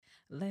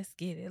Let's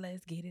get it.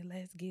 Let's get it.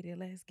 Let's get it.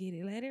 Let's get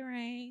it. Let it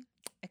rain.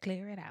 I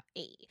clear it out.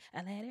 Hey,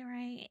 I let it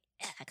rain.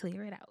 I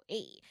clear it out.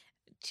 Hey,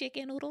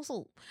 chicken noodle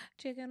soup.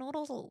 Chicken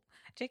noodle soup.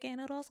 Chicken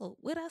noodle soup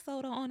with a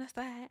soda on the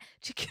side.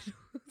 Chicken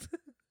noodle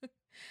soup.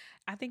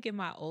 I think in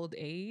my old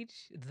age,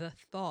 the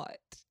thought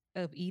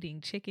of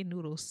eating chicken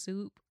noodle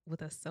soup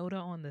with a soda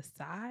on the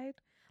side,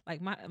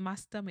 like my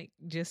stomach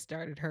just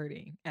started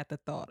hurting at the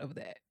thought of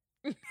that.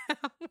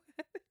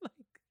 Like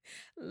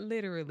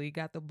literally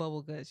got the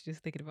bubble guts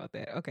just thinking about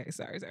that. Okay,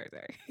 sorry.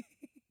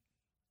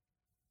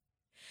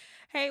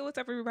 Hey, what's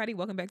up, everybody?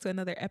 Welcome back to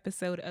another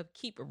episode of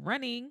Keep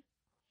Running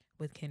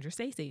with Kendra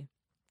Stacy.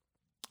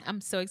 I'm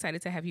so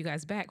excited to have you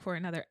guys back for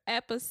another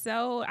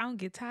episode. I don't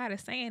get tired of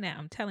saying that.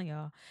 I'm telling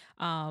y'all.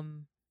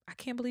 I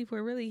can't believe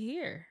we're really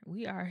here.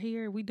 We are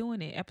here. We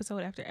doing it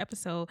episode after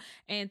episode.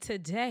 And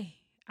today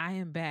I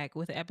am back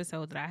with an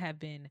episode that I have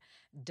been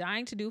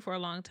dying to do for a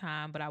long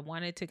time, but I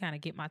wanted to kind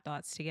of get my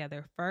thoughts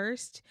together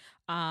first.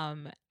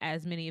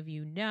 As many of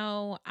you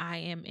know, I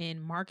am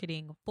in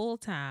marketing full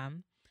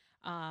time.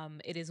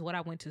 It is what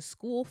I went to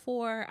school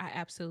for. I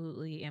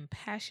absolutely am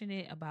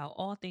passionate about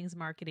all things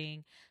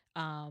marketing.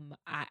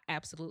 I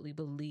absolutely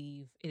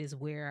believe it is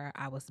where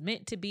I was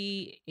meant to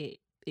be. It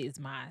is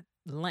my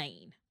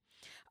lane.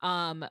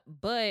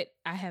 But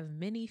I have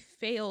many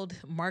failed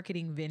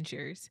marketing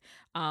ventures.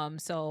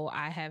 So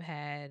I have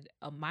had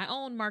my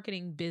own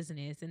marketing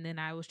business, and then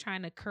I was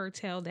trying to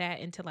curtail that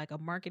into like a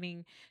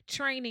marketing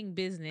training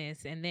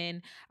business. And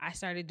then I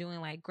started doing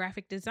like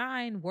graphic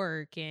design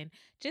work and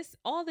just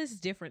all this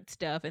different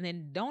stuff. And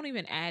then don't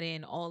even add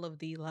in all of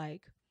the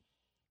like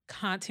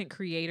content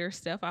creator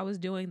stuff I was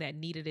doing that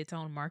needed its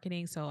own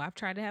marketing. So I've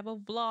tried to have a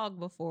vlog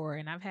before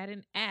and I've had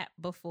an app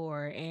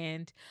before.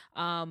 And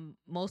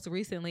most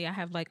recently I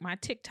have like my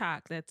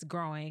TikTok that's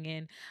growing.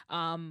 And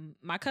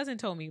my cousin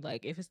told me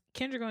like if it's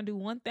Kendra gonna do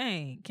one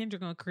thing, Kendra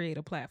gonna create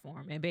a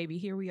platform. And baby,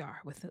 here we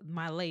are with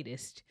my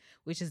latest,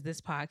 which is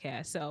this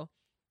podcast. So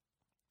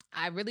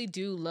I really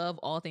do love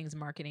all things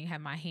marketing,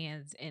 have my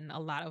hands in a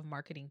lot of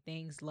marketing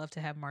things, love to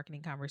have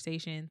marketing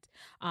conversations.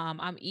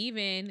 I'm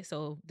even,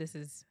 so this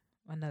is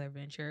another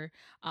venture,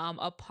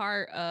 a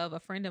part of a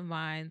friend of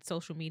mine,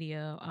 social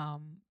media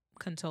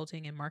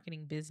consulting and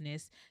marketing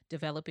business,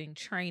 developing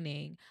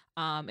training.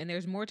 And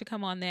there's more to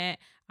come on that.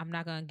 I'm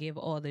not going to give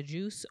all the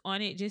juice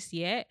on it just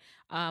yet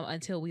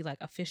until we like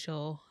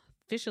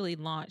officially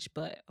launch.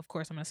 But of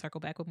course, I'm going to circle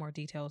back with more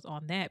details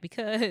on that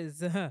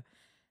because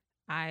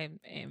I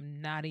am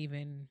not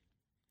even,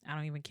 I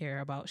don't even care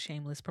about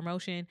shameless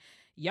promotion.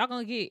 Y'all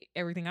gonna get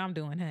everything I'm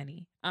doing,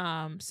 honey.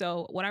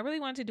 So what I really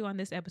wanted to do on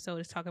this episode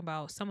is talk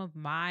about some of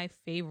my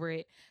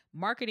favorite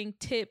marketing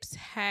tips,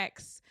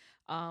 hacks,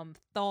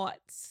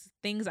 thoughts,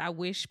 things I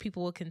wish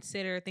people would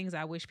consider, things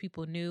I wish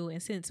people knew.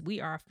 And since we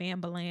are a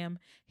fambalam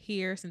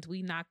here, since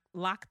we not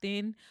locked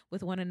in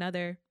with one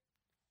another,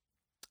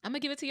 I'm gonna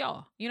give it to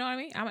y'all. You know what I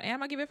mean? I'm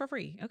gonna give it for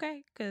free,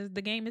 okay? Because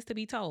the game is to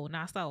be told,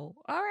 not sold.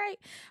 All right.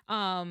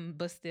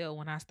 But still,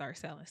 when I start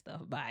selling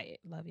stuff, buy it.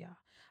 Love y'all.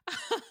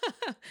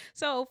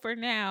 So for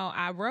now,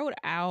 I wrote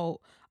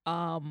out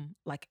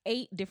like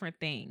 8 different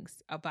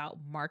things about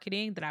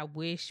marketing that I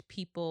wish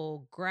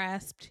people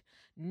grasped,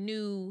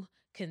 knew,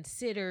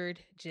 considered,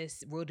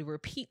 just would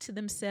repeat to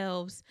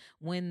themselves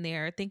when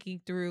they're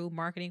thinking through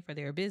marketing for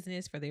their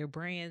business, for their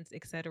brands,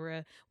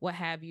 etc., what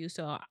have you.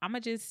 So I'm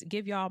gonna just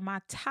give y'all my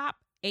top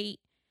 8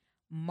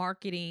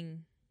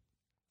 marketing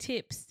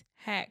tips,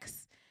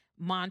 hacks,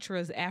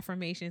 mantras,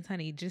 affirmations,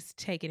 honey. Just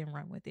take it and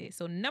run with it.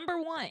 So number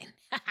 1,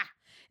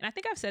 and I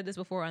think I've said this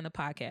before on the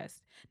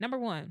podcast. Number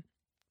 1,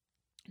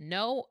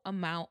 no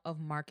amount of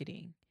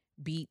marketing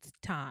beats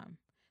time.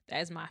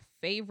 That is my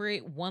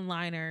favorite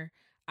one-liner.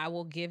 I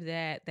will give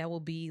that. That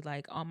will be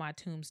like on my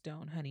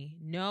tombstone, honey.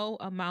 No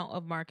amount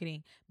of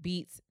marketing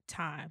beats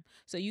time.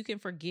 So you can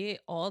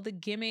forget all the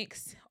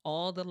gimmicks,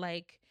 all the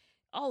like,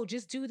 oh,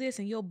 just do this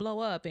and you'll blow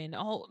up and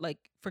all like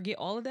forget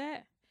all of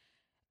that.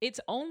 It's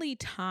only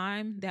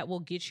time that will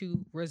get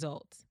you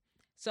results.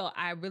 So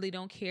I really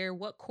don't care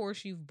what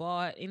course you've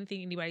bought,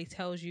 anything anybody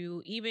tells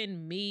you,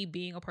 even me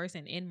being a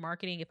person in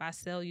marketing, if I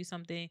sell you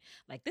something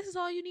like this is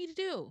all you need to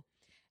do.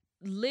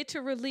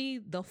 Literally,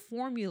 the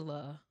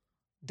formula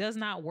does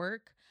not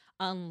work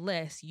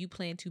unless you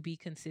plan to be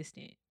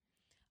consistent,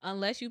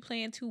 unless you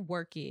plan to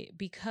work it,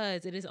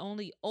 because it is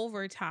only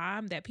over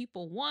time that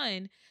people,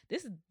 one,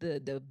 this is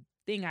the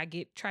thing I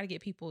get try to get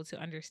people to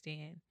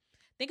understand.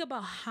 Think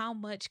about how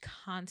much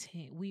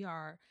content we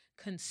are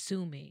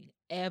consuming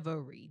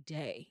every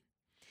day.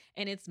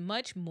 And it's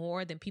much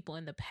more than people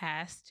in the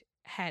past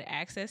had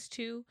access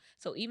to.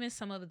 So even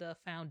some of the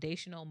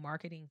foundational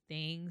marketing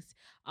things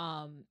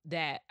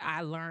that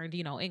I learned,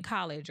 in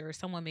college or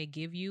someone may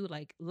give you,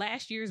 like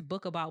last year's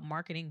book about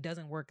marketing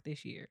doesn't work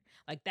this year.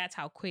 Like that's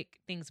how quick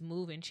things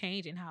move and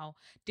change and how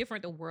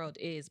different the world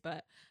is.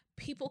 But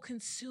people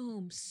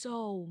consume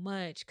so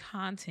much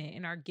content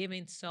and are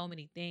given so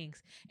many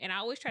things. And I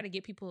always try to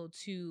get people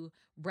to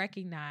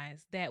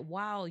recognize that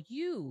while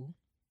you,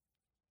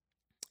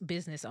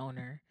 business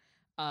owner,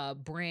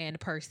 brand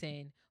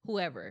person,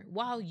 whoever.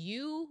 While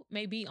you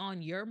may be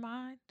on your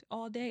mind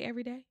all day,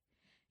 every day,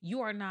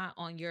 you are not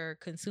on your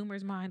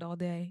consumer's mind all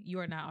day. You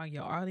are not on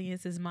your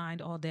audience's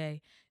mind all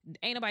day.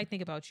 Ain't nobody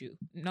think about you.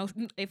 No,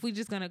 if we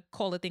just gonna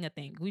call a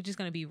thing, we just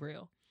gonna be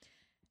real.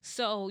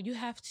 So you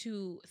have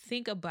to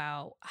think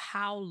about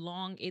how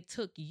long it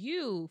took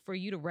you for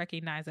you to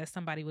recognize that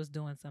somebody was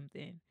doing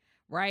something,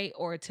 right?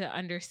 Or to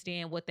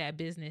understand what that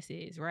business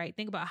is, right?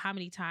 Think about how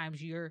many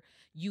times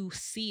you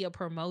see a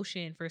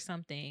promotion for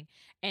something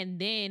and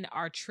then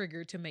are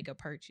triggered to make a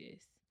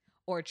purchase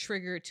or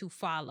triggered to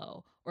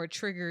follow or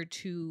triggered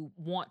to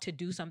want to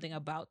do something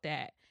about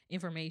that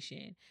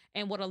information.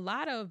 And what a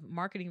lot of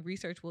marketing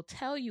research will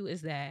tell you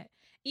is that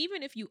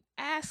even if you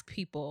ask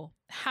people,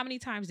 how many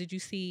times did you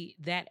see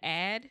that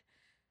ad?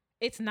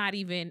 It's not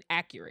even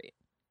accurate,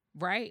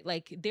 right?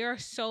 Like there are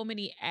so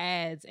many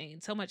ads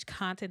and so much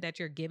content that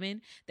you're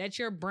given that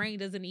your brain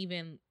doesn't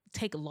even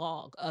take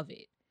log of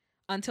it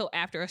until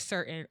after a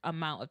certain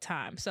amount of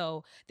time.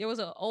 So there was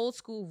an old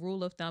school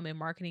rule of thumb in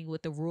marketing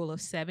with the rule of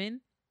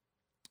 7,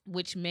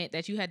 which meant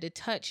that you had to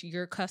touch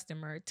your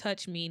customer.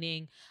 Touch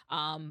meaning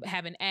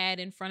have an ad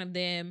in front of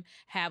them,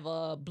 have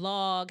a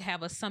blog,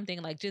 have a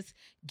something, like just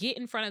get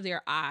in front of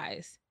their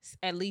eyes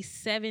at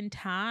least 7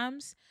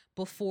 times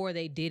before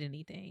they did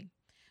anything.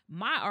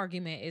 My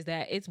argument is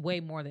that it's way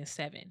more than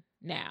 7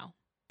 now,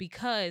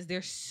 because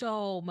there's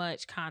so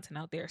much content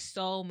out there,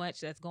 so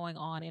much that's going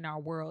on in our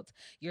world.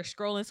 You're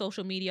scrolling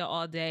social media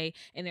all day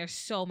and there's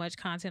so much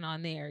content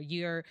on there.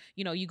 You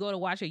go to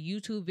watch a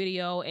YouTube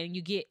video and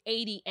you get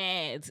 80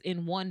 ads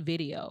in one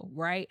video,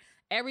 right?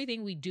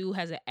 Everything we do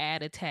has an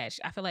ad attached.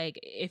 I feel like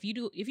if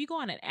you go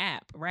on an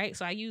app, right?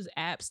 So I use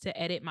apps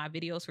to edit my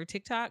videos for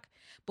TikTok.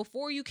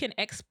 Before you can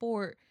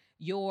export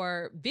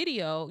your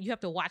video, you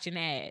have to watch an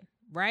ad,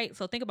 right?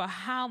 So think about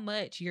how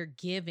much you're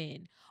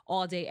given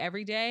all day,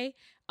 every day.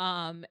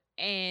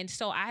 And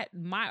so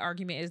my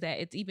argument is that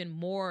it's even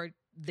more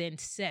than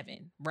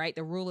 7, right?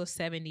 The rule of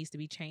 7 needs to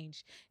be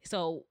changed.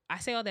 So I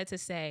say all that to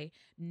say,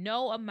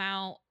 no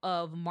amount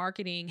of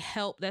marketing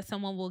help that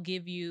someone will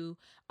give you,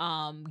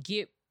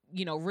 get,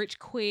 rich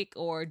quick,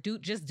 or do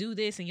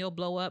this and you'll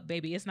blow up,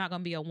 baby. It's not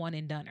going to be a one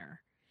and doneer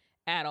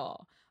at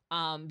all.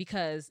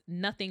 Because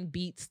nothing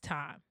beats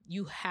time.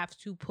 You have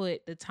to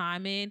put the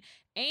time in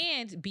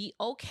and be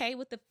okay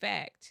with the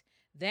fact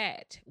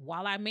that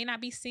while I may not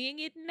be seeing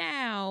it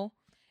now,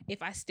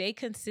 if I stay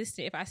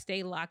consistent, if I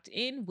stay locked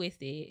in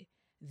with it,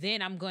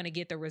 then I'm going to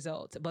get the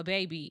results. But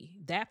baby,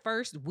 that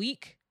first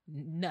week,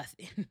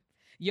 nothing.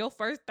 Your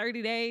first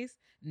 30 days,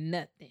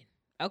 nothing.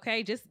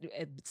 Okay, just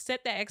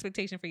set that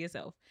expectation for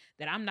yourself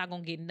that I'm not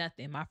going to get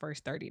nothing my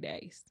first 30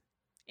 days.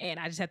 And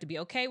I just have to be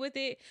okay with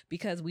it,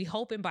 because we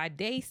hoping by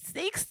day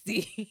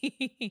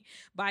 60,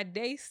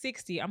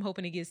 I'm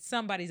hoping to get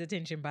somebody's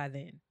attention by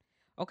then.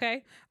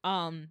 Okay.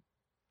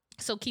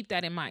 So keep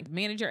that in mind.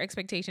 Manage your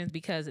expectations,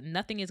 because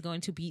nothing is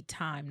going to beat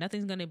time.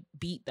 Nothing's going to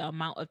beat the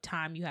amount of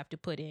time you have to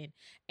put in,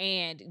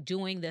 and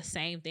doing the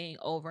same thing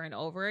over and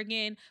over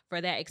again for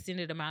that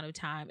extended amount of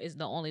time is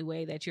the only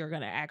way that you're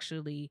going to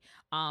actually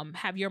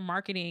have your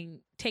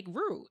marketing take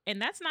root.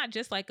 And that's not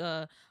just like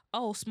a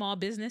small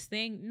business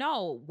thing.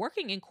 No,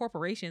 working in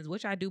corporations,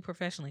 which I do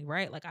professionally,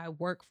 right? Like I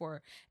work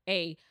for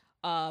a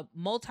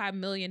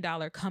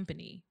multi-million-dollar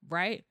company,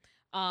 right?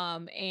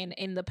 And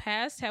in the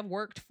past have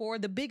worked for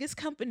the biggest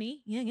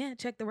company. Yeah,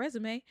 check the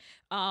resume.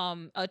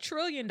 $1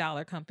 trillion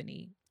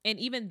company. And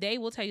even they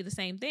will tell you the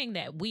same thing,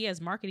 that we as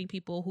marketing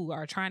people who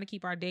are trying to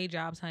keep our day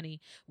jobs,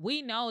 honey,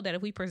 we know that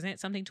if we present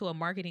something to a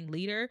marketing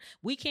leader,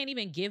 we can't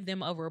even give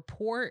them a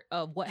report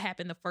of what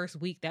happened the first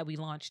week that we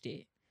launched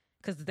it.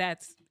 Because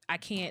that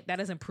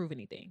doesn't prove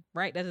anything,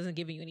 right? That doesn't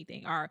give you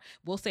anything. Or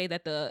we'll say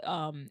that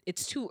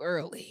it's too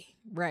early,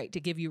 right, to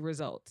give you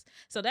results.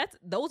 So that's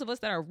those of us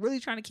that are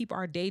really trying to keep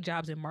our day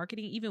jobs in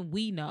marketing. Even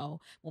we know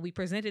when we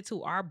present it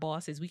to our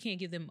bosses, we can't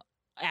give them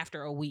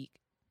after a week,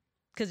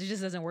 because it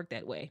just doesn't work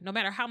that way. No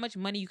matter how much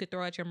money you could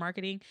throw at your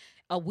marketing,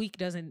 a week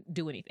doesn't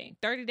do anything.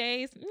 30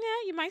 days,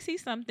 yeah, you might see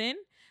something.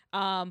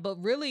 But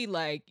really,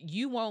 like,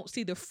 you won't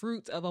see the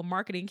fruits of a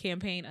marketing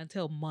campaign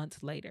until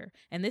months later.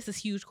 And this is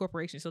huge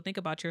corporations. So think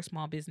about your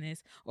small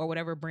business or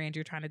whatever brand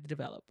you're trying to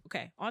develop.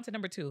 Okay, on to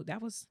number 2. That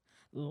was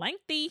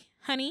lengthy,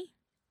 honey.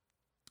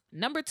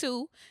 Number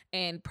 2,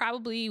 and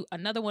probably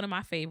another one of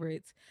my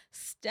favorites,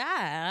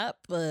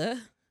 stop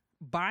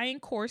buying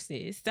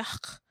courses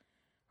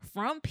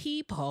from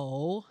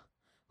people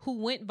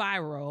who went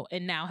viral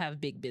and now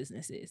have big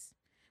businesses,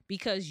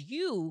 because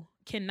you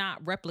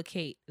cannot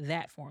replicate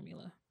that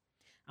formula.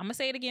 I'm going to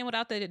say it again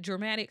without the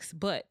dramatics,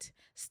 but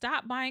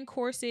stop buying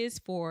courses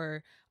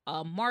for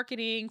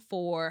marketing,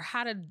 for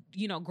how to,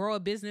 grow a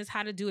business,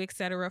 how to do,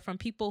 etc., from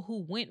people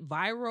who went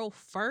viral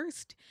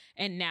first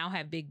and now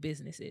have big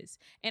businesses.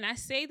 And I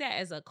say that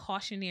as a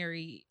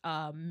cautionary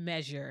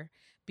measure,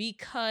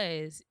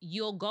 because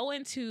you'll go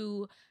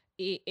into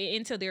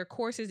into their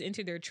courses,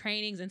 into their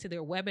trainings, into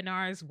their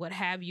webinars, what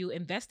have you,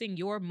 investing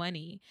your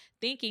money,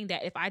 thinking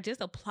that if I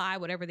just apply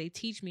whatever they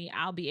teach me,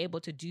 I'll be able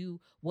to do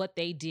what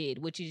they did,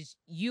 which is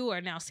you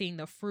are now seeing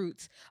the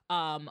fruits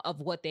of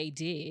what they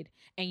did.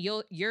 And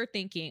you're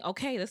thinking,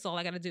 okay, that's all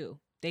I got to do.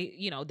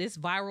 This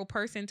viral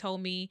person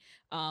told me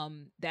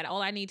that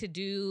all I need to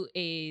do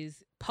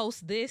is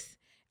post this.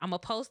 I'm going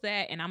to post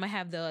that and I'm going to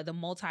have the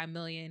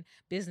multi-million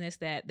business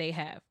that they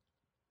have.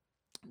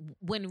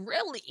 When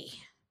really,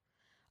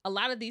 a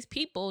lot of these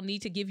people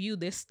need to give you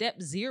the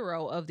step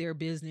 0 of their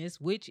business,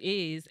 which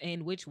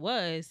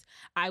was,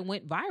 I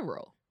went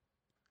viral.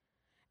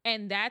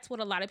 And that's what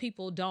a lot of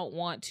people don't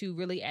want to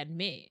really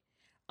admit.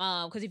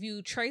 Because if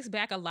you trace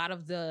back a lot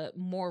of the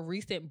more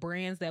recent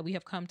brands that we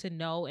have come to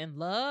know and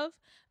love,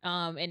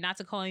 and not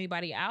to call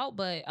anybody out,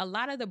 but a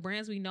lot of the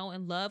brands we know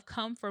and love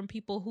come from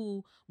people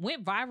who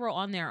went viral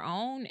on their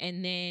own.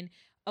 And then,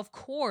 of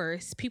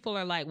course, people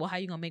are like, well, how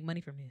you going to make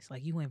money from this?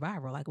 Like, you went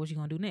viral. Like, what you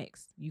going to do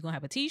next? You going to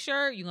have a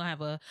t-shirt? You going to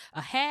have a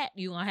hat?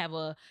 You going to have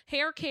a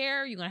hair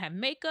care? You going to have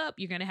makeup?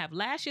 You're going to have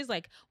lashes?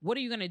 Like, what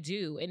are you going to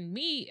do? And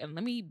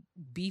let me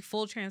be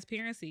full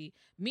transparency.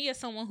 Me as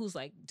someone who's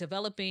like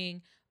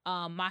developing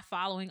my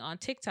following on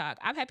TikTok,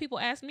 I've had people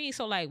ask me,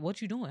 so like,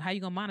 what you doing? How you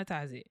going to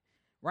monetize it?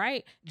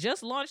 Right?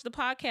 Just launched the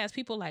podcast.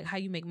 People like, how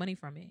you make money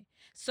from it?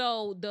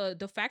 So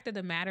the fact of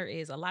the matter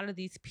is, a lot of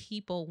these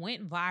people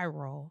went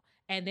viral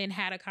and then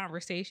had a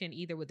conversation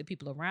either with the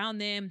people around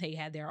them. They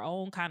had their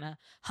own kind of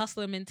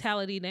hustler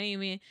mentality. They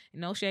ain't even,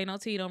 no shade, no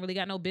tea, don't really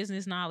got no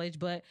business knowledge,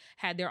 but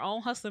had their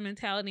own hustler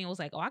mentality and was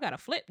like, oh, I got to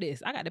flip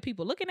this. I got the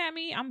people looking at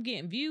me. I'm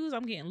getting views.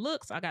 I'm getting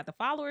looks. I got the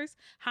followers.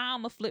 How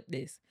I'm going to flip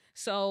this?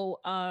 So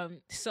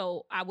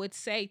I would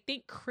say,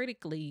 think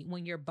critically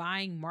when you're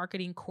buying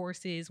marketing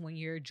courses, when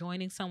you're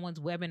joining someone's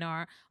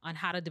webinar on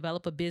how to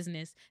develop a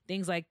business,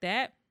 things like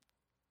that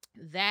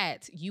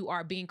you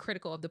are being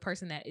critical of the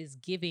person that is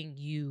giving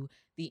you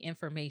the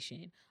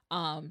information.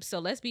 So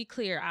let's be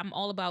clear. I'm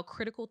all about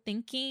critical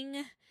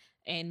thinking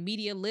and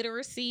media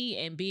literacy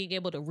and being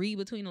able to read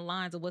between the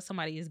lines of what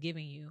somebody is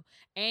giving you.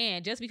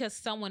 And just because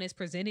someone is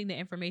presenting the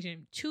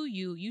information to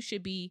you, you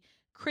should be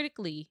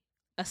critically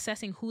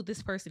assessing who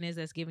this person is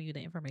that's giving you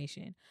the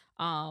information.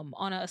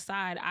 On a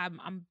aside,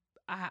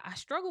 I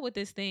struggle with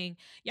this thing.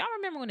 Y'all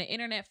remember when the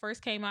internet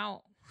first came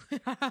out?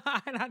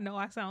 And I know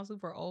I sound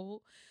super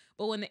old,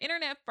 but when the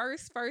internet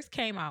first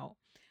came out,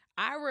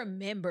 I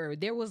remember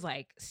there was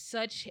like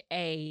such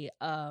a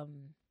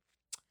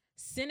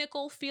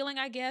cynical feeling,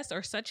 I guess,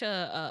 or such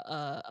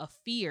a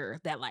fear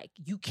that like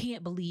you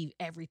can't believe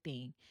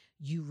everything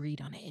you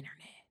read on the internet.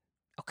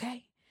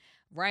 Okay.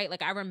 Right.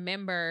 Like I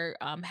remember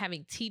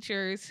having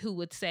teachers who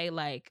would say,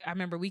 like, I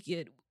remember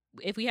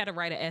if we had to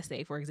write an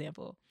essay, for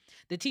example,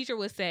 the teacher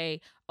would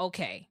say,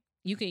 okay,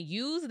 you can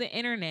use the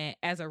internet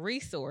as a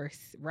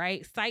resource,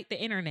 right? Cite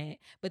the internet,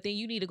 but then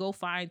you need to go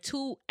find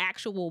 2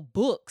 actual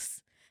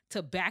books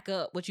to back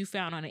up what you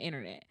found on the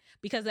internet.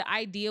 Because the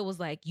idea was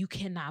like, you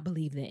cannot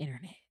believe the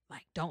internet.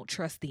 Like, don't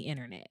trust the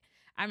internet.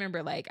 I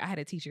remember like I had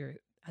a teacher,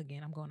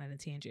 again, I'm going on a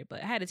tangent,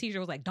 but I had a teacher who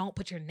was like, don't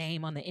put your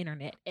name on the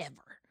internet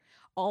ever.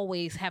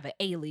 Always have an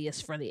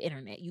alias for the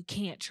internet. You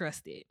can't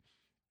trust it.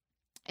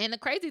 And the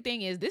crazy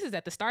thing is, this is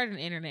at the start of the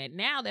internet.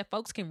 Now that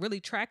folks can really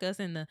track us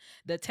and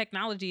the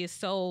technology is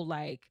so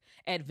like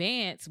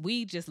advanced,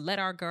 we just let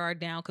our guard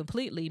down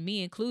completely,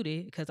 me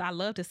included, because I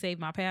love to save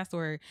my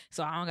password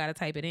so I don't got to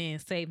type it in,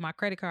 save my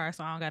credit card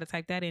so I don't got to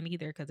type that in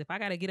either. Because if I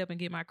got to get up and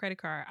get my credit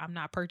card, I'm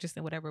not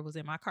purchasing whatever was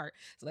in my cart.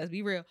 So let's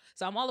be real.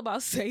 So I'm all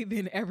about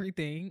saving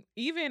everything.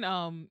 Even,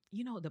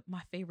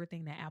 my favorite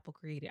thing that Apple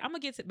created. I'm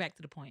going to get back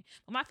to the point.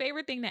 But my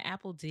favorite thing that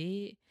Apple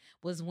did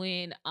was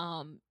when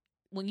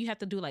you have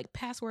to do like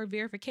password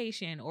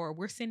verification, or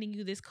we're sending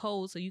you this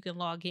code so you can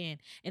log in,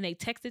 and they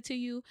text it to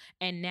you,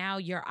 and now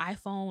your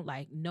iPhone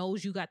like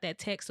knows you got that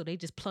text, so they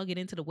just plug it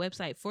into the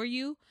website for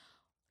you.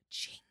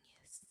 Genius.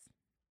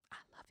 I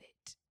love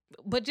it.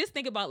 But just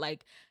think about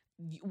like,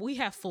 we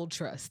have full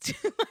trust.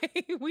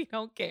 Like, we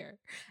don't care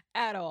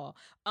at all.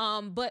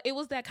 But it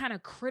was that kind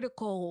of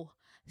critical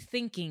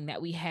thinking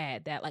that we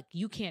had, that like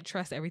you can't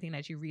trust everything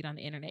that you read on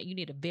the internet. You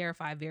need to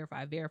verify.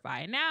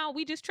 And now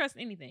we just trust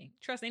anything,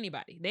 trust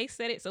anybody. They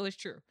said it, so it's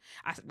true.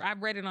 I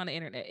read it on the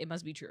internet. It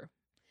must be true.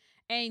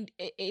 And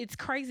it's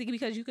crazy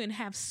because you can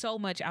have so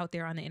much out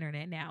there on the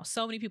internet now.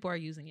 So many people are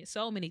using it.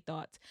 So many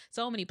thoughts,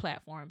 so many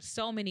platforms,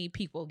 so many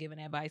people giving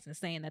advice and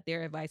saying that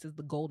their advice is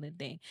the golden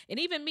thing. And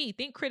even me,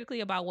 think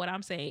critically about what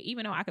I'm saying,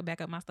 even though I could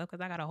back up my stuff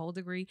because I got a whole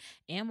degree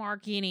in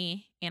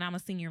marketing and I'm a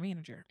senior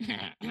manager.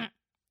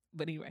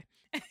 But anyway.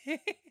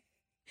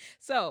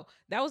 So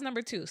that was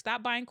number 2.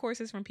 Stop buying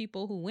courses from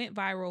people who went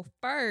viral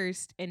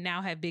first and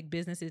now have big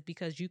businesses,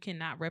 because you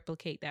cannot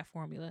replicate that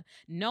formula.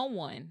 No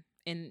one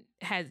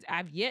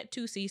I've yet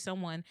to see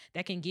someone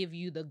that can give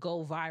you the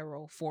go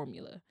viral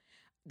formula.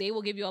 They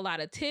will give you a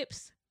lot of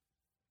tips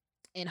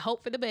and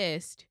hope for the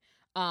best.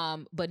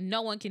 But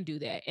no one can do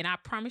that. And I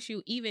promise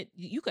you, even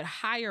you could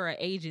hire an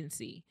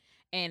agency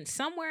and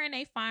somewhere in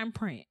a fine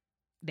print,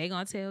 they're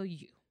going to tell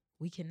you,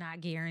 we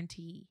cannot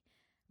guarantee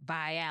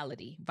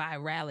virality.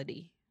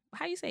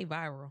 How you say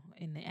viral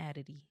in the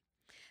adity?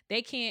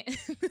 They can't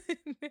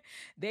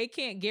they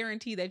can't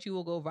guarantee that you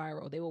will go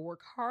viral. They will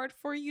work hard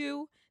for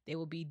you. They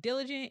will be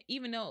diligent,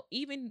 even though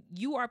even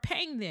you are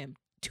paying them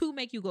to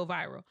make you go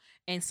viral.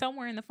 And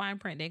somewhere in the fine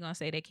print, they're gonna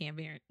say they can't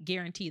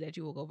guarantee that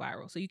you will go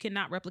viral. So you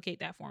cannot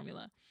replicate that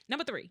formula.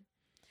 Number 3,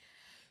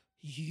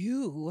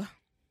 you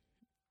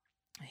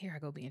here I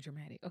go being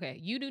dramatic. Okay,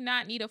 you do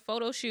not need a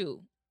photo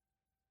shoot.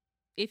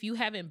 If you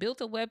haven't built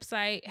a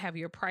website, have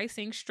your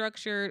pricing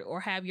structured, or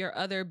have your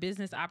other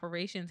business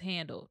operations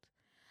handled.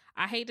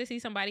 I hate to see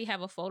somebody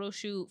have a photo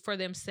shoot for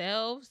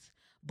themselves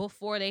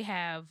before they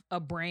have a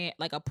brand,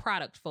 like a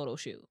product photo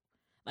shoot.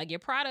 Like your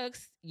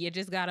products, you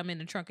just got them in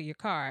the trunk of your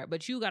car,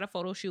 but you got a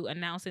photo shoot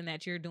announcing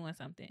that you're doing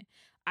something.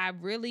 I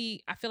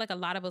feel like a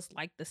lot of us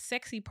like the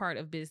sexy part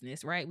of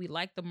business, right? We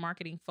like the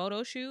marketing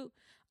photo shoot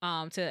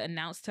to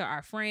announce to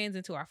our friends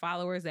and to our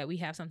followers that we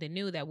have something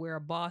new, that we're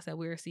a boss, that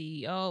we're a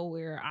CEO,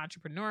 we're an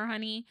entrepreneur,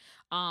 honey.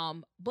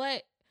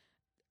 But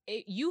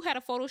you had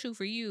a photo shoot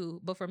for you,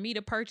 but for me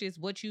to purchase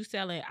what you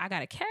selling, I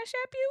gotta cash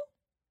app you.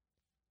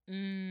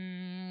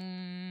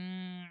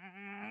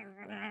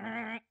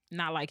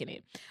 Not liking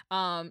it.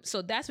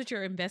 So that's what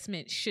your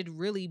investment should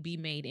really be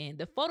made in.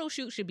 The photo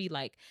shoot should be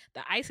like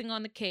the icing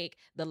on the cake,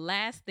 the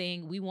last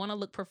thing. We want to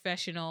look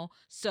professional,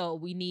 so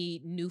we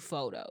need new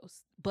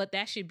photos. But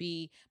that should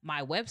be,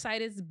 my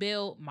website is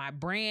built, my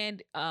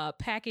brand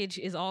package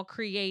is all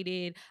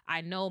created,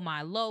 I know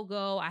my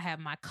logo, I have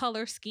my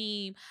color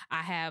scheme,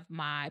 I have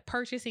my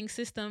purchasing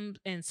system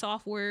and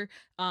software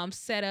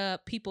set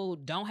up. People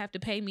don't have to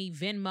pay me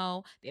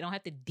Venmo. They don't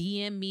have to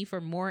DM me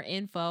for more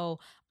info.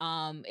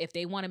 If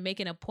they want to make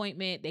an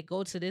appointment, they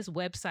go to this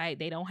website.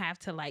 They don't have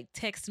to like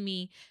text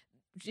me.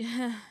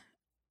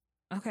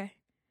 Okay.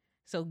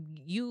 So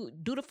you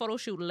do the photo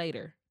shoot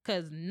later,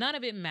 because none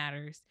of it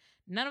matters.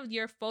 None of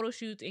your photo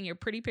shoots and your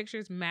pretty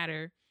pictures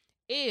matter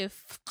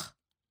if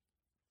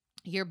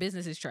your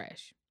business is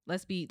trash.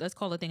 Let's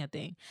call a thing a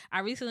thing. I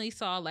recently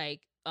saw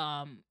like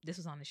this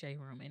was on the Shade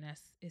Room, and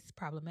it's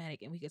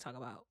problematic, and we could talk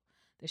about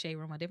the Shade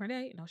Room a different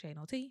day. No shade,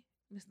 no tea.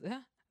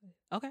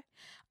 Okay.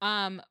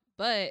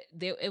 But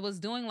it was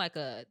doing like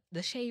the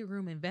Shade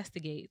Room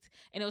investigates,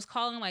 and it was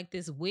calling like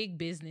this wig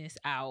business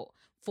out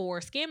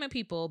for scamming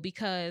people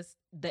because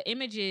the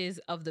images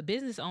of the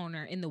business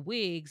owner in the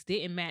wigs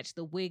didn't match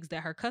the wigs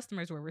that her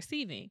customers were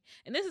receiving.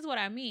 And this is what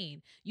I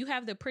mean. You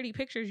have the pretty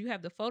pictures, you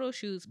have the photo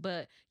shoots,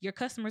 but your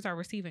customers are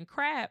receiving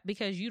crap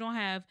because you don't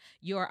have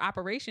your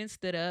operations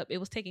stood up. It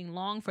was taking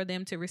long for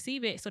them to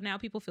receive it. So now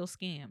people feel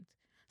scammed.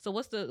 So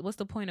what's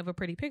the point of a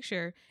pretty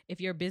picture if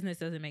your business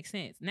doesn't make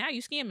sense? Now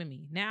you scamming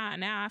me. Now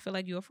I feel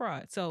like you're a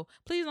fraud. So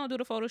please don't do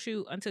the photo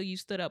shoot until you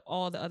stood up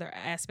all the other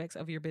aspects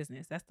of your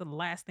business. That's the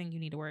last thing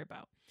you need to worry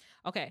about.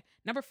 Okay.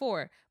 Number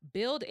 4,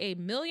 build a $1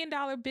 million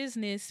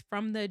business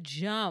from the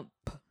jump.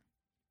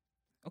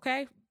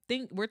 Okay.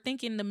 We're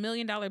thinking the $1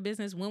 million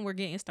business when we're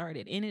getting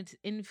started in its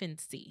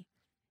infancy.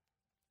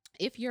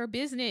 If your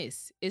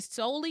business is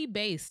solely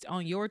based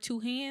on your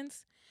 2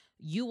 hands,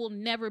 you will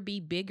never be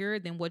bigger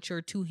than what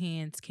your 2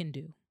 hands can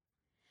do.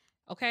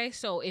 Okay,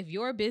 so if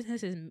your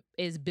business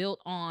is built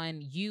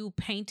on you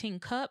painting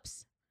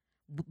cups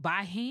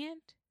by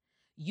hand,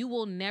 you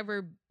will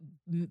never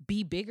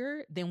be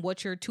bigger than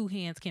what your 2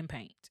 hands can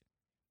paint.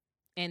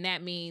 And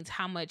that means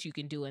how much you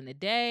can do in the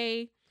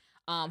day,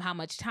 how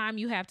much time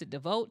you have to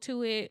devote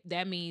to it.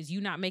 That means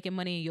you not making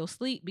money in your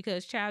sleep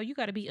because, child, you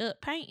got to be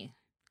up painting.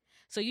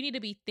 So you need to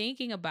be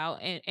thinking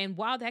about, and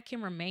while that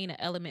can remain an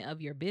element of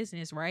your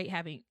business, right?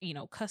 Having,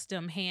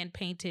 custom hand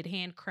painted,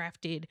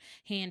 handcrafted,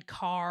 hand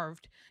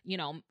carved,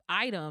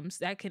 items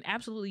that can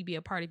absolutely be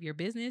a part of your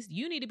business.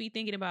 You need to be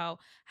thinking about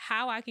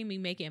how I can be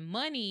making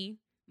money.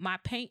 My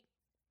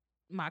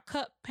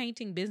cup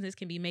painting business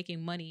can be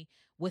making money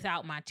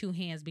without my 2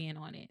 hands being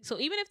on it. So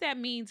even if that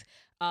means,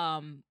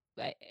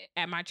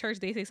 at my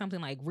church, they say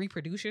something like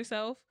reproduce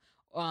yourself,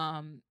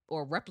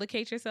 or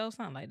replicate yourself,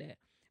 something like that.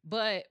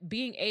 But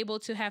being able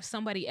to have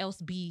somebody else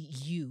be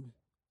you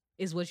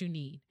is what you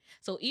need.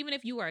 So even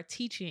if you are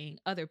teaching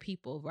other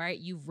people, right,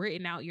 you've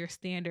written out your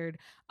standard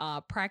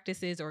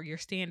practices or your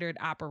standard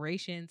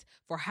operations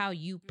for how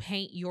you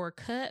paint your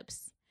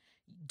cups,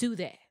 do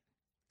that.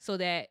 So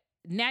that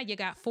now you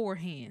got 4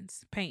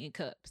 hands painting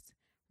cups,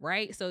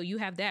 right? So you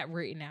have that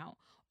written out.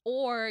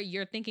 Or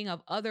you're thinking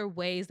of other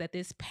ways that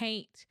this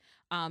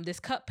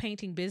cup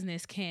painting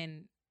business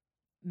can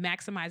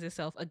maximize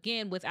itself,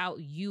 again, without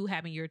you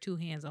having your 2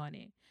 hands on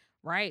it,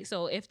 right?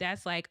 So if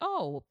that's like,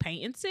 oh,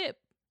 paint and sip,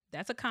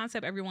 that's a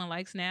concept everyone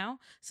likes now.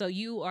 So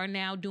you are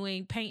now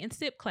doing paint and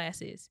sip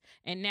classes,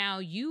 and now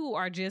you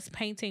are just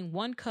painting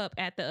 1 cup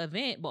at the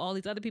event, but all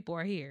these other people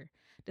are here.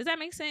 Does that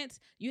make sense?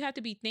 You have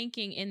to be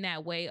thinking in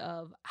that way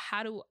of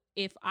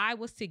if I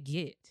was to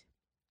get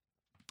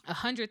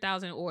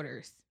 100,000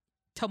 orders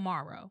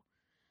tomorrow,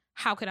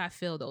 how could I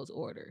fill those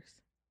orders?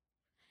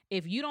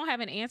 If you don't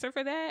have an answer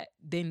for that,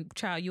 then,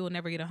 child, you will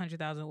never get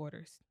 100,000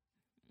 orders.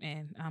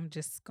 And I'm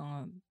just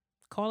going to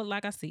call it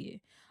like I see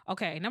it.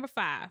 Okay, number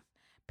 5,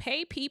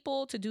 pay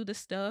people to do the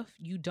stuff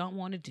you don't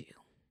want to do.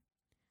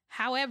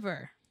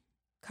 However,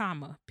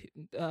 comma,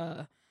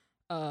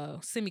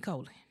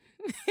 semicolon.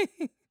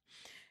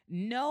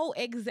 Know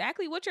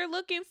exactly what you're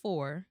looking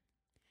for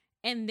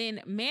and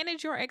then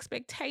manage your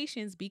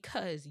expectations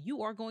because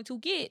you are going to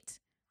get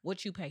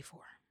what you pay for.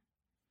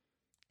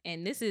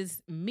 And this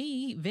is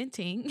me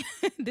venting.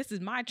 This is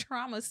my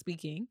trauma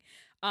speaking.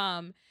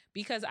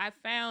 Because I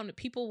found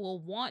people will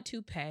want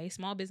to pay,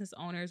 small business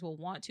owners will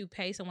want to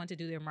pay someone to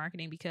do their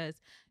marketing because,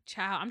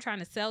 child, I'm trying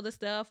to sell the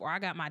stuff, or I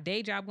got my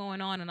day job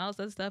going on and all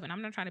this other stuff, and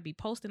I'm not trying to be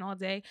posting all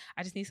day.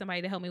 I just need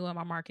somebody to help me with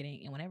my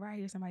marketing. And whenever I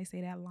hear somebody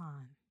say that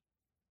line,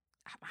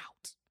 I'm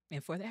out.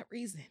 And for that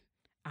reason,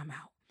 I'm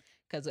out.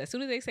 Because as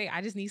soon as they say,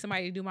 I just need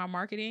somebody to do my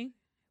marketing,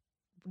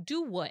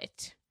 do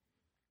what?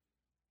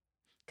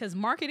 Because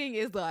marketing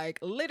is like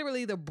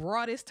literally the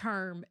broadest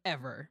term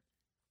ever.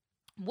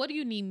 What do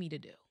you need me to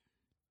do?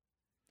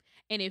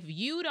 And if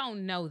you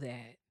don't know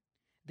that,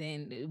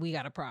 then we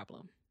got a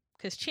problem.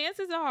 Because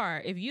chances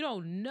are, if you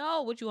don't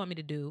know what you want me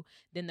to do,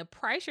 then the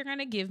price you're going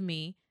to give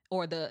me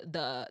or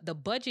the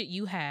budget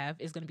you have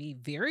is going to be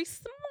very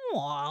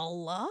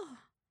small.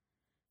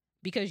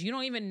 Because you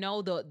don't even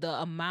know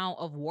the amount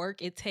of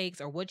work it takes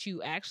or what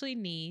you actually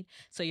need.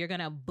 So you're going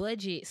to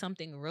budget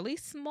something really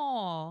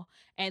small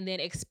and then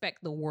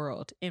expect the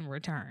world in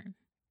return.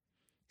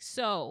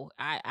 So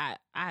I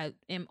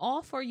am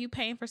all for you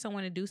paying for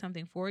someone to do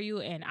something for you.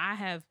 And I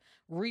have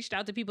reached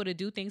out to people to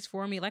do things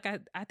for me. Like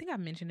I think I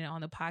mentioned it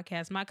on the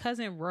podcast. My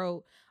cousin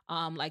wrote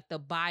like the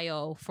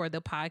bio for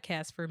the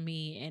podcast for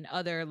me and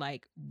other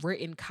like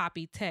written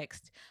copy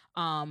text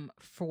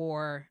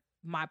for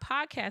my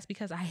podcast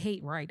because I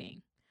hate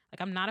writing. Like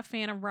I'm not a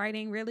fan of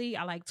writing really.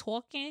 I like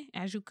talking,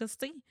 as you could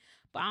see,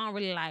 but I don't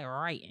really like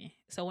writing.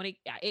 So when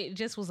it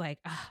just was like,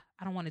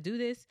 I don't want to do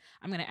this.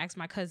 I'm going to ask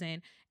my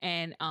cousin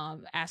and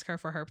ask her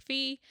for her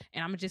fee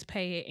and I'm going to just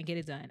pay it and get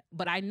it done.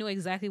 But I knew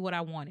exactly what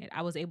I wanted.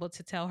 I was able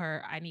to tell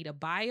her I need a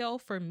bio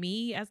for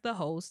me as the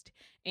host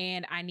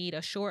and I need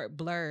a short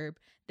blurb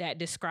that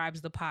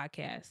describes the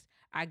podcast.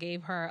 I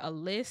gave her a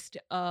list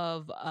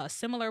of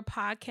similar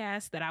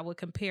podcasts that I would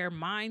compare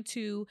mine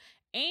to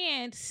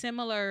and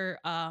similar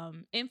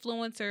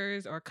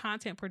influencers or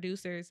content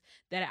producers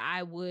that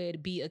I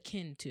would be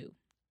akin to,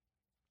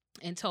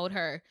 and told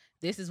her,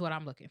 this is what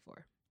I'm looking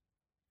for.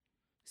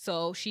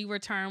 So she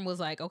returned, was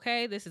like,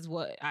 okay, this is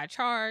what I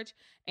charge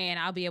and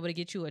I'll be able to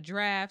get you a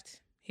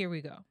draft. Here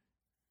we go.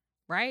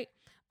 Right?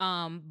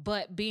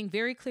 But being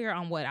very clear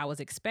on what I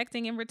was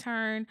expecting in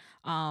return,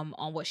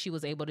 on what she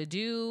was able to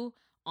do,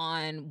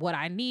 on what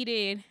I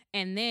needed,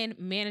 and then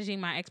managing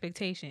my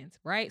expectations,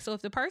 right? So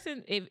if the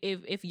person,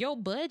 if your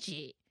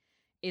budget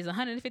is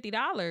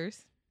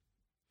 $150,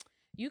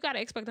 you got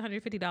to expect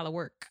 $150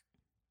 work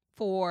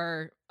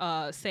for,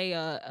 say,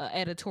 a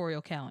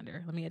editorial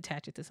calendar. Let me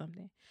attach it to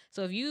something.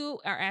 So if you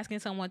are asking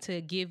someone to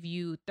give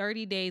you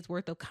 30 days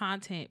worth of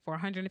content for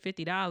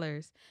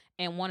 $150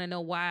 and want to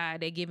know why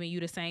they're giving you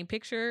the same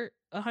picture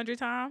 100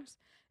 times,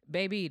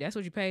 baby, that's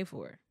what you pay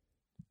for,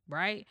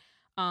 right?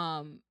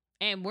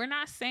 And we're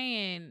not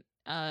saying,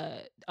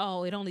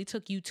 oh, it only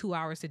took you 2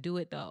 hours to do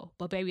it though.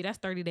 But baby, that's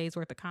 30 days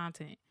worth of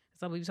content.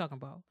 That's what we're talking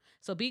about.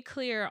 So be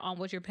clear on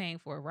what you're paying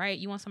for, right?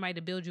 You want somebody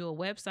to build you a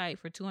website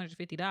for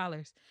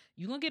 $250.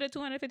 You're going to get a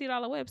 $250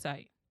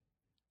 website.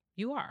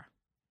 You are.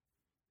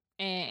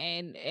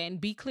 And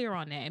be clear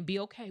on that and be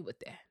okay with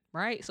that,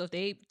 right? So if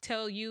they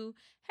tell you,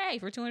 hey,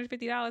 for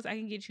 $250, I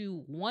can get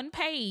you one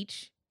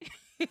page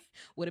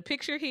with a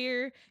picture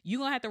here. You're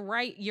going to have to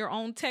write your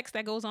own text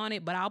that goes on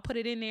it, but I'll put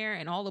it in there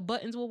and all the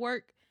buttons will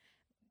work.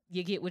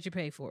 You get what you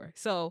pay for.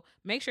 So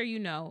make sure you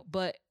know,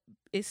 but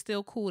it's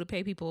still cool to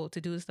pay people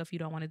to do the stuff you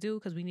don't want to do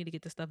because we need to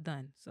get the stuff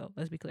done. So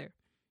let's be clear.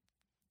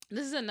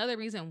 This is another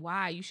reason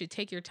why you should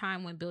take your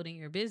time when building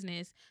your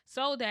business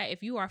so that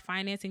if you are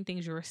financing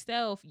things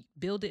yourself,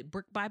 build it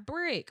brick by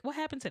brick. What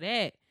happened to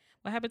that?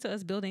 What happened to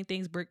us building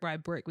things brick by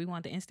brick? We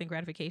want the instant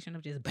gratification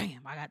of just,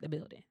 bam, I got the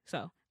building.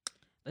 So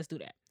let's do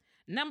that.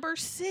 Number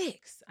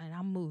 6, and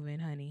I'm moving,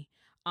 honey.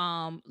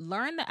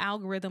 Learn the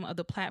algorithm of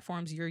the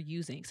platforms you're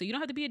using. So you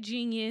don't have to be a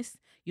genius.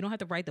 You don't have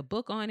to write the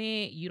book on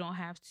it. You don't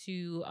have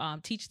to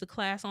teach the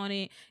class on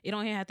it. It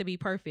don't have to be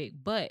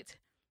perfect, but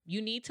you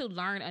need to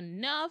learn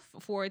enough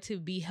for it to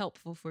be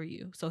helpful for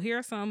you. So here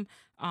are some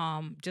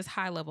just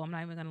high level. I'm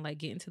not even gonna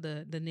get into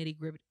the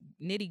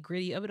nitty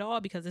gritty of it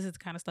all because this is the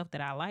kind of stuff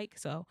that I like.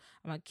 So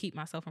I'm gonna keep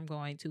myself from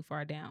going too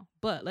far down.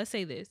 But let's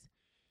say this.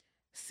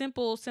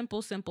 Simple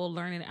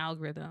learning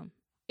algorithm.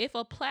 If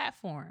a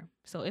platform,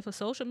 so if a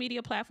social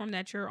media platform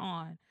that you're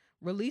on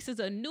releases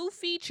a new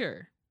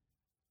feature,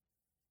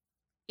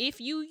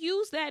 if you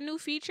use that new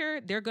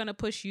feature, they're going to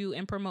push you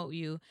and promote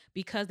you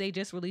because they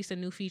just released a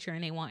new feature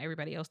and they want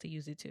everybody else to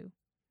use it too.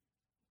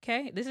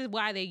 Okay? This is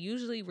why they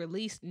usually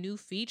release new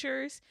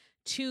features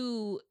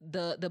to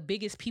the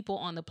biggest people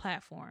on the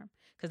platform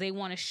because they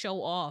want to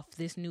show off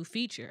this new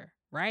feature,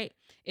 right?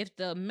 If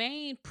the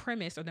main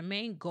premise or the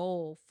main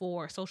goal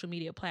for social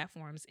media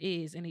platforms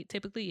is, and it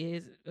typically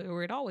is,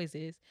 or it always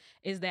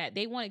is that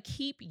they want to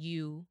keep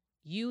you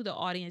You, the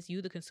audience,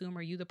 you, the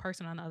consumer, you, the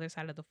person on the other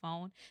side of the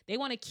phone, they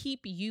want to keep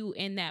you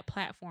in that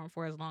platform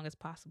for as long as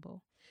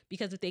possible.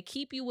 Because if they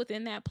keep you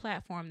within that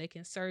platform, they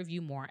can serve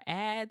you more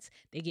ads.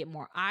 They get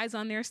more eyes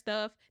on their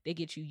stuff. They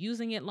get you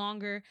using it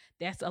longer.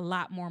 That's a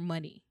lot more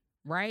money,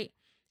 right?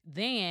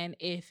 Than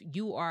if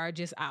you are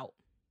just out,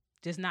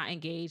 just not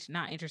engaged,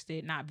 not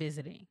interested, not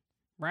visiting,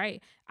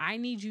 right? I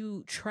need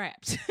you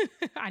trapped.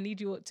 I need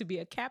you to be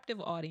a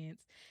captive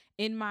audience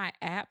in my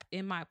app,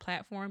 in my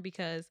platform,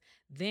 because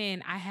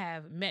then I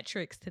have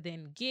metrics to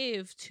then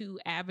give to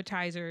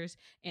advertisers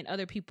and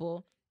other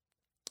people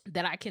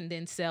that I can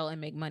then sell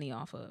and make money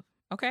off of.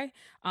 Okay.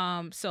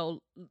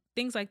 So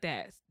things like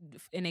that.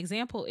 An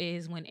example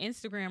is when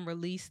Instagram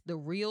released the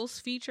Reels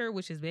feature,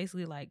 which is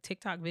basically like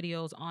TikTok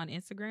videos on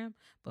Instagram,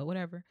 but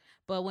whatever.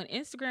 But when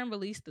Instagram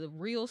released the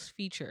Reels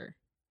feature,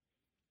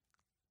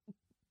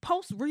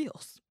 post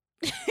Reels.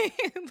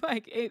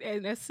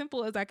 And as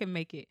simple as I can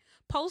make it.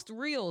 Post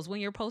Reels when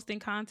you're posting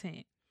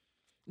content.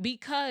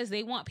 Because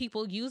they want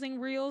people using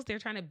Reels. They're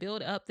trying to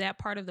build up that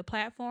part of the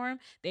platform.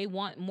 They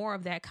want more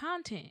of that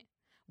content,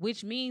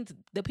 which means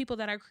the people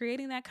that are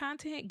creating that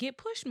content get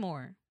pushed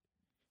more.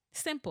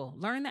 Simple.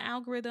 Learn the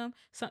algorithm.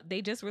 So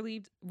they just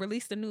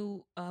released a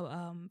new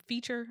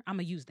feature. I'm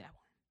going to use that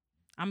one.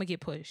 I'm going to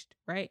get pushed,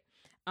 right?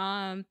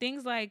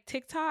 Things like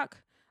TikTok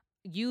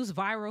use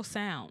viral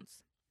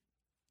sounds.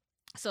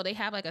 So they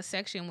have like a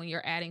section when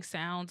you're adding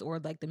sounds or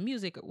like the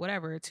music or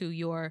whatever to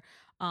your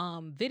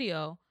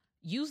video.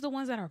 Use the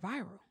ones that are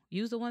viral.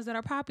 Use the ones that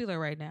are popular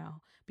right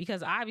now,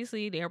 because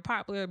obviously they're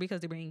popular because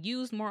they're being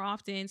used more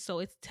often. So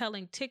it's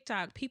telling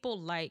TikTok people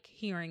like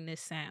hearing this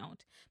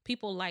sound.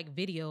 People like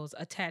videos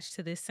attached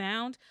to this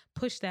sound.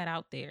 Push that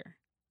out there.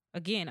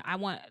 Again,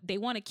 they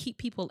want to keep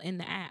people in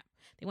the app.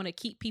 They want to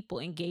keep people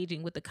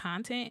engaging with the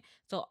content.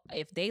 So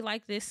if they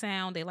like this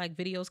sound, they like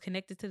videos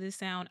connected to this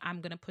sound, I'm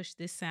going to push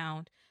this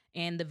sound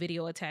and the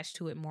video attached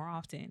to it more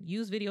often.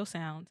 Use video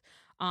sounds.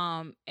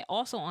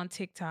 Also on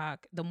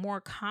TikTok, the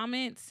more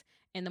comments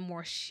and the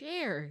more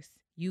shares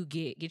you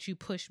get you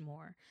pushed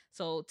more.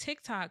 So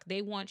TikTok,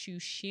 they want you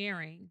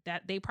sharing,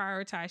 that they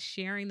prioritize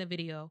sharing the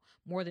video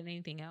more than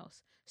anything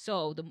else.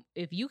 So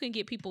if you can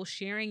get people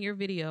sharing your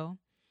video,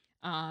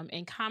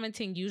 and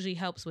commenting usually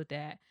helps with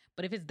that.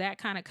 But if it's that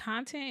kind of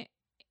content,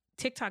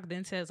 TikTok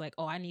then says like,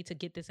 oh, I need to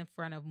get this in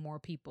front of more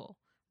people,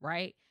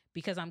 right?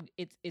 Because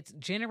it's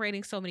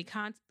generating so many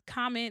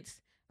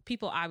comments.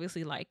 People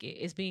obviously like it.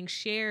 It's being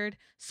shared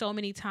so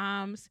many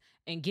times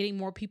and getting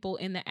more people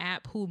in the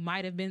app who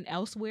might have been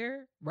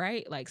elsewhere,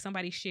 right? Like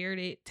somebody shared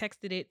it,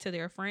 texted it to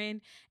their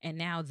friend, and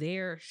now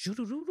they're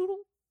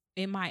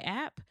in my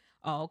app.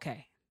 Oh,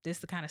 okay. This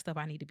is the kind of stuff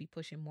I need to be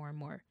pushing more and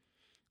more.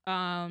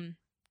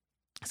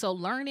 So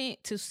learn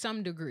it to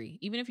some degree,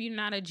 even if you're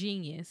not a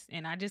genius.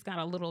 And I just got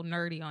a little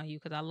nerdy on you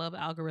because I love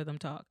algorithm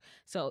talk.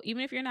 So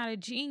even if you're not a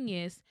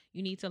genius,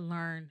 you need to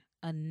learn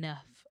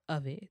enough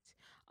of it.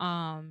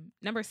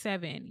 Number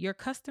 7, your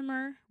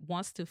customer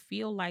wants to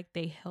feel like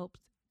they helped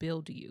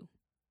build you.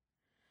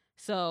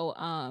 So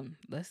I'm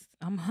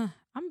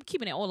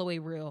keeping it all the way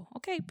real.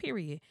 Okay,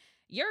 period.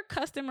 Your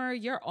customer,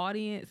 your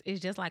audience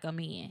is just like a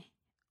man.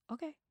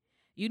 Okay.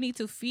 You need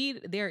to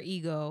feed their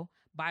ego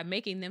by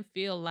making them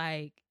feel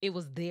like it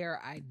was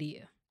their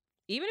idea.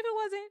 Even if it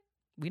wasn't,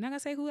 we're not going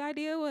to say whose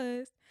idea it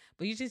was,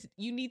 but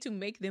you need to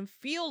make them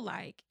feel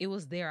like it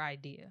was their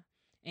idea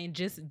and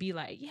just be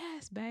like,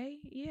 yes, babe.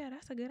 Yeah,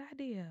 that's a good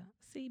idea.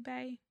 See,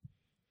 babe,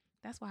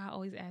 that's why I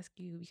always ask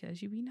you,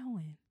 because you be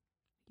knowing.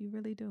 You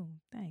really do.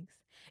 Thanks.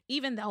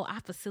 Even though I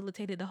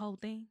facilitated the whole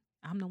thing,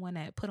 I'm the one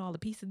that put all the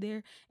pieces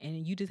there,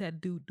 and you just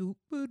had to do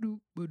doop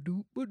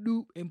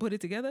and put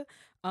it together.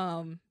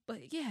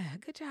 But yeah,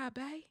 good job,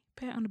 babe.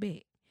 Pat on the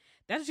back.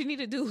 That's what you need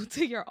to do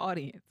to your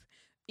audience.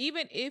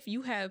 Even if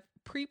you have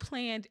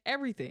pre-planned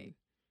everything,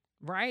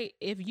 right?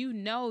 If you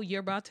know you're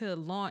about to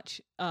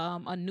launch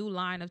a new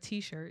line of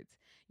t-shirts,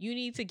 you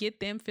need to get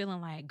them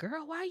feeling like,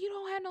 girl, why you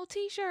don't have no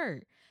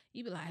t-shirt?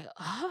 You be like,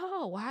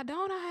 oh, why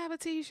don't I have a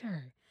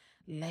t-shirt?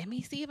 Let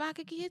me see if I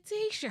could get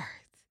t-shirts.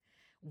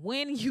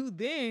 When you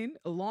then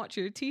launch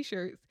your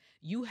t-shirts,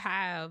 you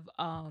have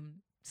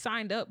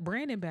signed up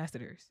brand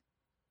ambassadors.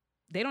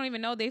 They don't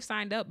even know they've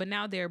signed up, but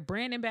now they're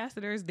brand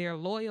ambassadors. They're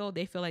loyal.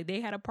 They feel like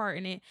they had a part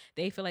in it.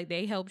 They feel like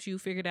they helped you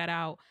figure that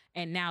out.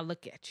 And now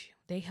look at you.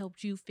 They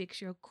helped you fix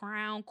your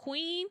crown,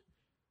 queen.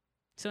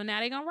 So now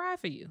they're going to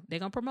ride for you. They're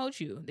going to promote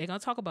you. They're going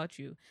to talk about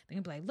you. They're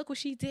going to be like, look what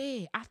she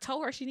did. I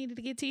told her she needed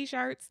to get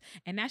t-shirts,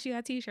 and now she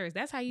got t-shirts.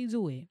 That's how you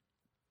do it.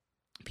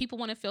 People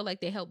want to feel like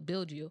they help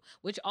build you,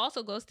 which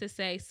also goes to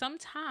say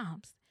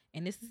sometimes,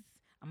 and this is,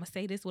 I'm going to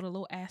say this with a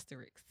little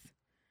asterisk.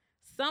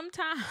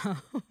 Sometimes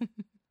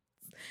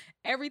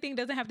everything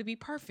doesn't have to be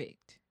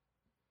perfect,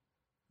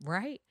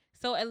 right?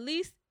 So at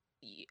least,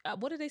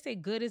 what do they say?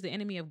 Good is the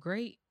enemy of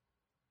great?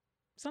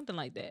 Something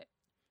like that.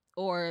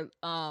 Or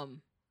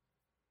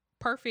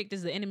perfect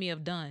is the enemy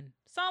of done.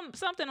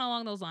 Something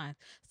along those lines.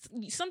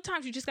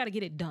 Sometimes you just got to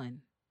get it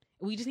done.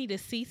 We just need to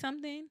see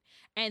something,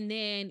 and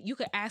then you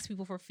could ask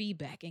people for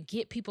feedback and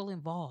get people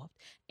involved,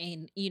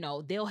 and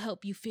they'll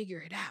help you figure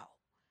it out.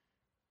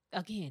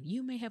 again,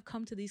 you may have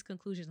come to these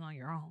conclusions on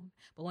your own,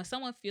 but when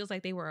someone feels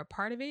like they were a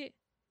part of it,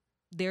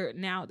 they're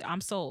now, I'm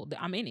sold.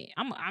 I'm in it.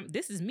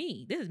 This is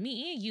me. This is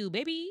me and you,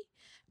 baby.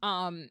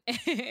 And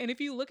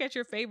if you look at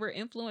your favorite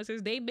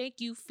influencers, they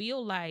make you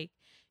feel like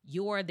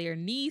you're their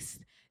niece,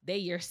 they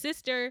your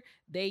sister,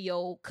 they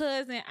your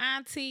cousin,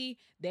 auntie,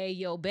 they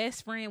your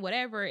best friend,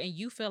 whatever, and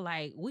you feel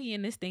like we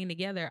in this thing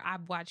together.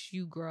 I've watched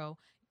you grow.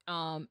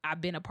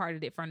 I've been a part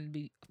of it from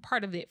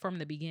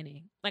the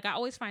beginning. Like, I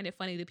always find it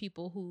funny, the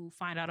people who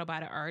find out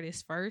about an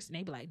artist first and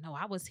they be like, no,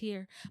 I was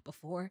here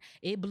before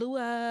it blew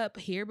up,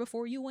 here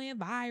before you went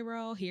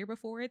viral, here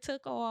before it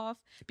took off,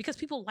 because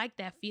people like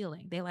that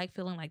feeling. They like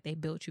feeling like they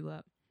built you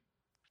up.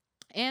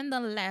 And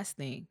the last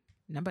thing,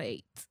 number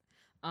 8,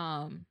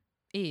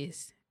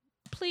 is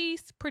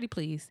please, pretty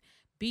please,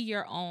 be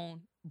your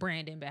own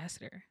brand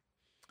ambassador.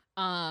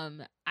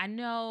 I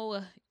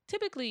know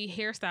typically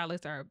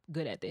hairstylists are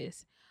good at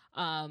this.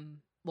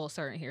 Well,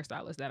 certain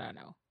hairstylists that I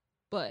know,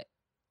 but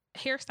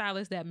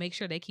hairstylists that make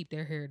sure they keep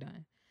their hair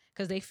done,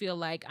 because they feel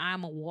like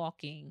I'm a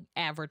walking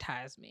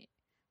advertisement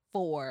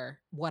for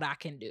what I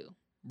can do,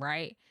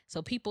 right?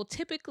 So people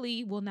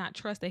typically will not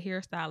trust a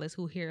hairstylist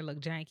who hair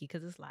look janky,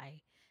 because it's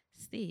like,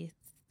 sis,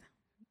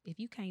 if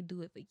you can't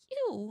do it for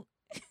you,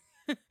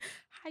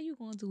 how you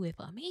gonna do it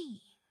for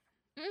me?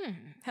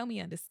 Help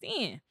me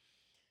understand.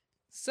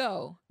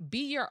 So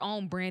be your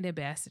own brand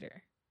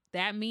ambassador.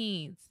 That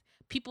means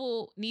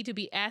people need to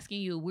be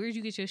asking you, where'd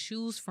you get your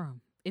shoes from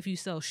if you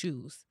sell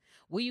shoes?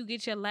 Where you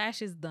get your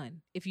lashes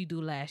done if you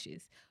do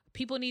lashes?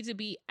 People need to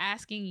be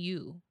asking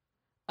you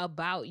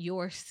about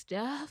your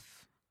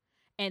stuff,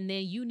 and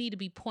then you need to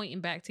be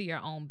pointing back to your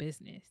own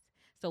business.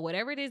 So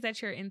whatever it is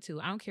that you're into,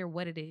 I don't care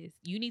what it is,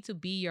 you need to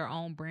be your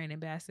own brand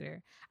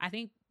ambassador. I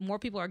think more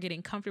people are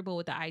getting comfortable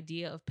with the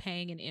idea of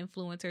paying an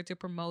influencer to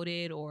promote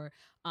it, or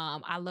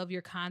I love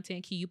your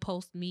content, can you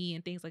post me,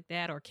 and things like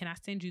that, or can I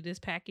send you this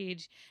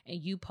package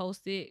and you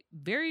post it?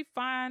 Very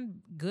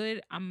fine,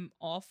 good, I'm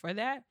all for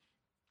that.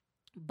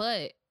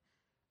 But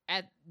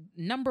at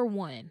number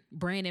 1,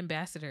 brand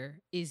ambassador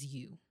is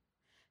you.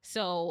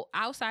 So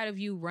outside of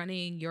you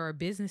running your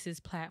business's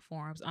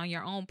platforms, on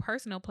your own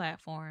personal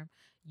platform,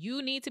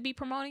 you need to be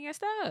promoting your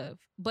stuff,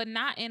 but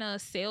not in a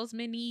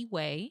salesman-y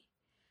way.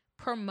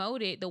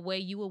 Promote it the way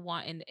you would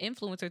want an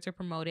influencer to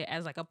promote it,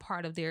 as like a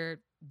part of their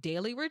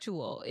daily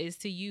ritual is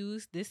to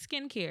use this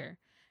skincare.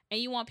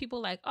 And you want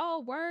people like,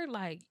 oh, word,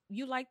 like,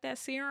 you like that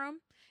serum?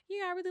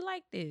 Yeah, I really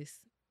like this.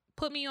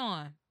 Put me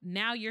on.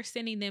 Now you're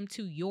sending them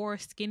to your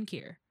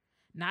skincare,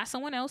 not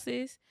someone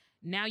else's.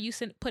 Now you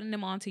putting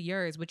them onto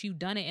yours, but you've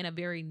done it in a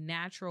very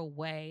natural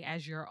way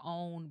as your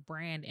own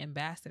brand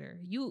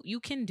ambassador. You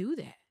can do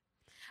that.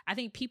 I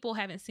think people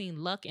haven't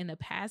seen luck in the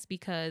past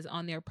because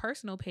on their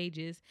personal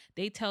pages,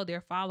 they tell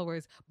their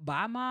followers,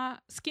 buy my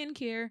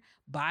skincare,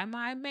 buy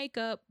my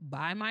makeup,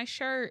 buy my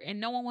shirt, and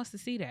no one wants to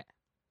see that.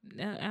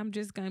 I'm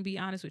just going to be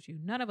honest with you.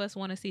 None of us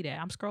want to see that.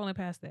 I'm scrolling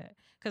past that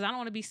because I don't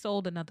want to be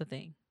sold another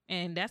thing.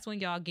 And that's when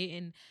y'all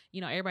getting,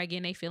 everybody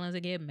getting their feelings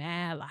and get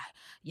mad. Like,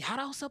 y'all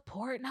don't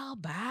support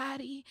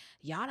nobody.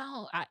 Y'all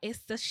don't,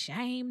 it's a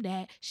shame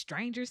that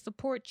strangers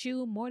support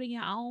you more than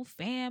your own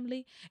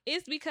family.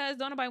 It's because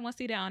don't nobody want to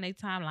see that on their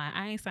timeline.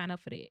 I ain't signed up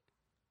for that.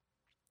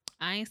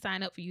 I ain't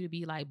signed up for you to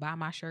be like, buy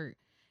my shirt.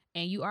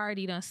 And you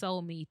already done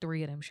sold me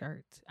 3 of them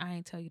shirts. I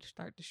ain't tell you to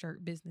start the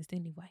shirt business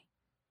anyway.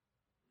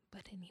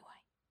 But anyway.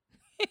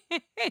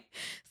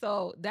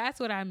 So that's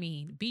what I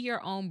mean. Be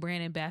your own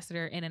brand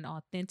ambassador in an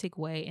authentic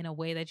way, in a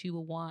way that you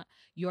would want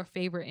your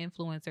favorite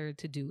influencer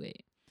to do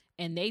it.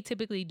 And they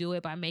typically do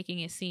it by making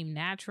it seem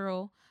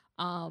natural,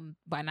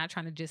 by not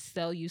trying to just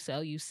sell you,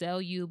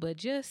 but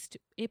just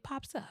it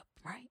pops up,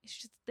 right? It's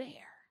just there,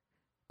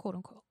 quote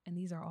unquote. And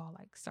these are all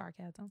like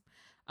sarcasm.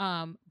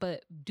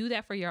 But do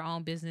that for your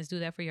own business, do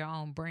that for your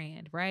own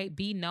brand, right?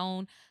 Be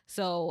known.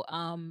 So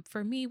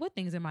for me, what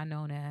things am I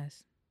known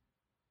as?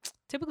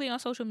 Typically on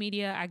social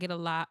media, I get a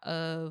lot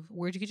of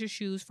where'd you get your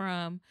shoes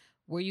from,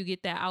 where you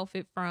get that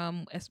outfit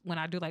from, when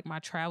I do like my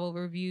travel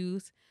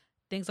reviews,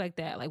 things like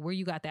that, like where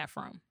you got that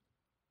from.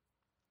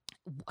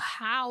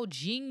 How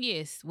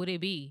genius would it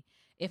be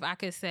if I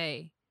could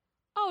say,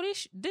 oh,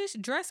 this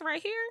dress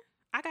right here,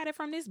 I got it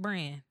from this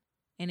brand.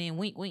 And then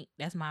wink, wink,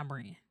 that's my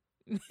brand.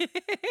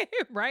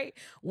 Right?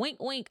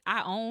 Wink, wink,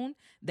 I own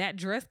that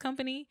dress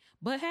company.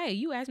 But hey,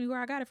 you asked me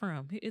where I got it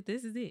from.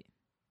 This is it.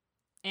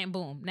 And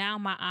boom,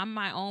 now I'm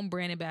my own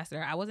brand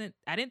ambassador.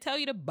 I didn't tell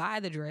you to buy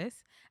the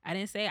dress. I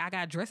didn't say I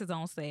got dresses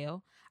on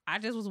sale. I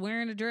just was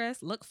wearing the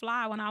dress, looked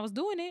fly when I was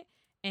doing it,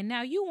 and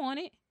now you want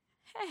it.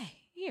 Hey,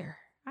 here.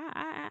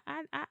 I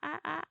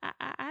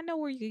know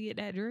where you can get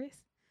that dress.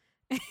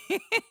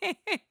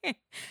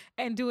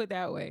 And do it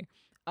that way.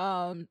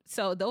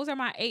 So those are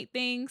my 8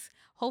 things.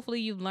 Hopefully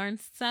you've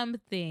learned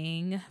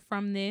something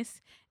from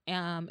this.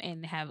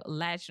 And have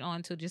latched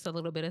on to just a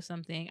little bit of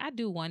something. I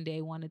do one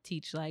day want to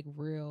teach like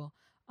real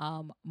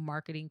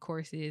marketing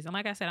courses. And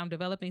like I said, I'm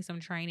developing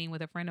some training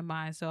with a friend of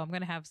mine. So I'm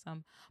going to have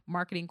some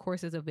marketing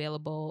courses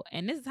available.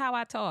 And this is how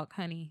I talk,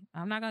 honey.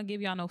 I'm not going to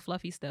give y'all no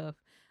fluffy stuff.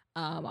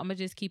 I'm gonna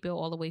just keep it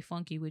all the way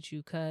funky with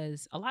you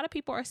because a lot of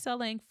people are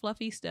selling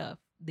fluffy stuff.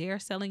 They're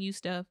selling you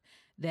stuff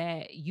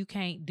that you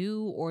can't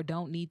do or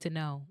don't need to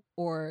know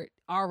or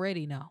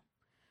already know.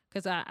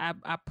 Because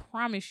I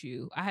promise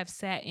you, I have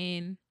sat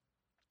in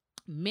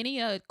many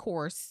a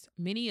course,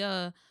 many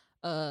a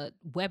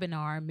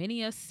webinar,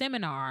 many a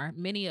seminar,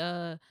 many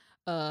a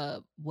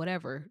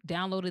whatever,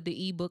 downloaded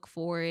the ebook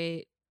for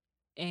it,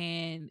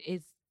 and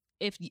it's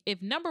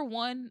if number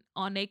one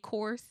on a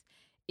course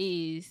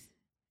is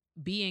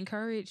be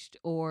encouraged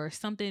or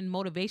something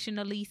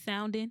motivationally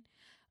sounding,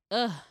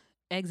 uh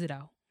exit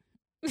out.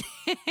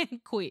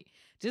 Quit.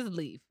 Just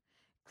leave.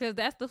 Because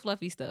that's the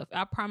fluffy stuff.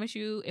 I promise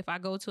you, if I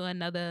go to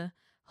another,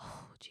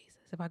 oh Jesus,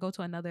 if I go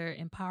to another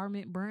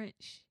empowerment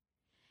brunch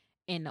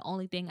and the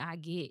only thing I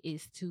get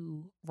is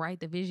to write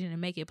the vision and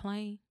make it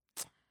plain,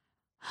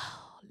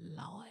 oh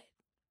Lord.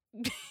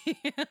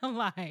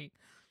 Like,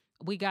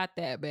 we got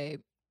that,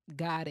 babe.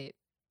 Got it.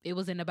 It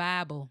was in the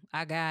Bible.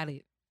 I got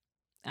it.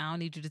 I don't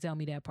need you to tell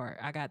me that part.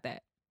 I got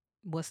that.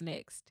 What's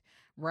next?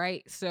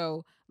 Right?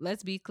 So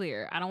let's be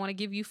clear. I don't want to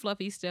give you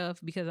fluffy stuff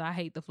because I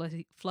hate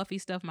the fluffy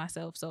stuff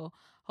myself. So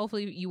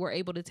hopefully you were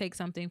able to take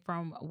something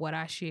from what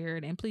I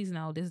shared. And please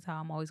know this is how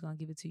I'm always going to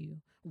give it to you.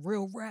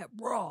 Real rap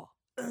raw.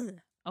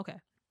 Okay.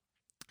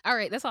 All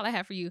right. That's all I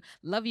have for you.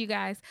 Love you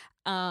guys.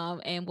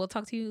 And we'll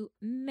talk to you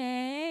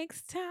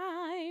next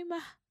time.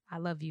 I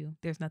love you.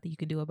 There's nothing you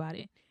can do about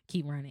it.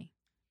 Keep running.